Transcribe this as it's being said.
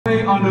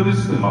Under the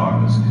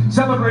Stars,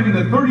 celebrating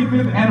the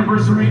 35th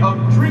anniversary of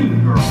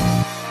Dreamgirls.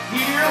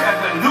 Here at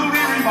the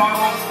newly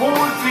remodeled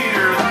Ford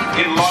Theater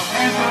in Los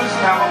Angeles,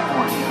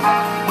 California,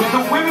 with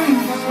the women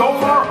who stole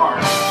our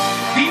hearts,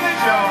 Dina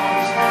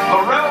Jones,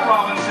 Laurel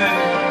Robinson,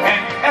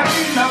 and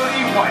Effie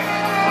Melody White.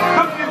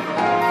 The beautiful,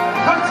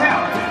 the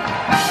talented,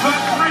 the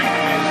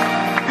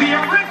dreamiest, the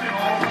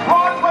original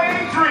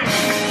Broadway Dream.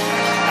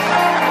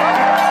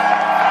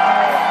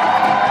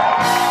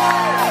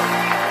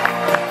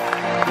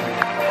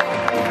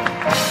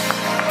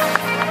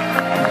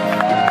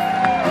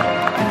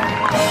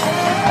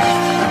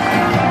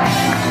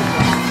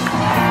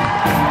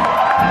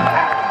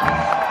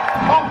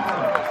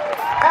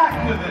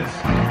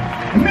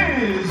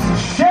 Ms.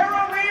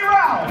 Shirley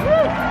Ralph.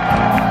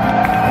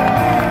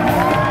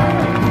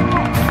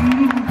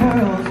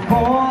 Girls,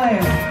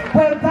 boys,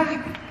 we're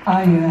back.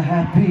 Are you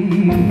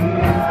happy?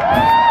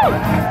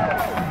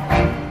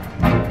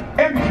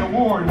 Emmy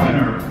Award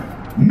winner,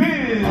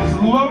 Ms.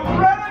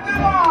 Loretta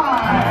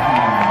Devine.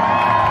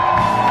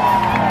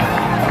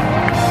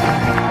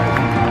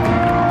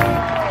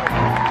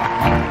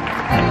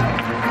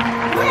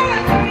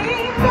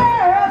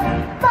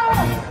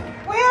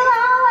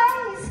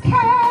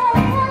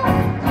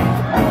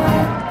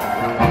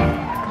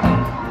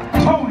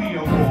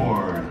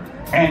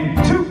 And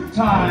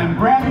two-time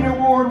Grammy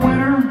Award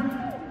winner,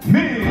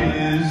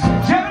 Ms.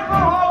 Jennifer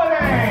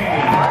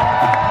Holliday.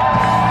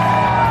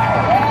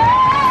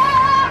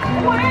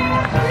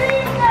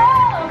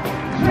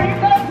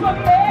 Dreamgirls will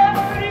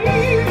never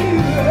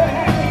leave.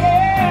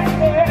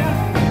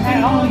 And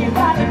all you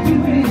gotta do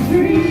is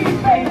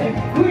dream, baby.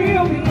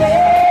 We'll be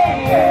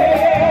there.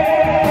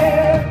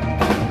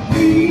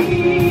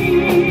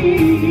 Dream.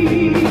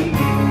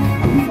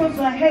 Dreamgirls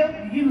will help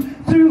you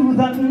through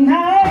the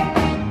night.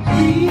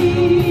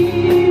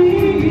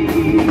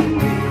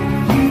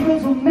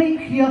 Dreamgirls will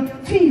make you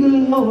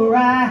feel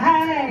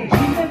alright.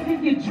 Dreamgirls if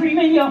you're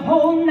dreaming your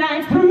whole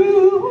night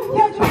through.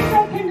 Your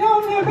dreams can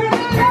only be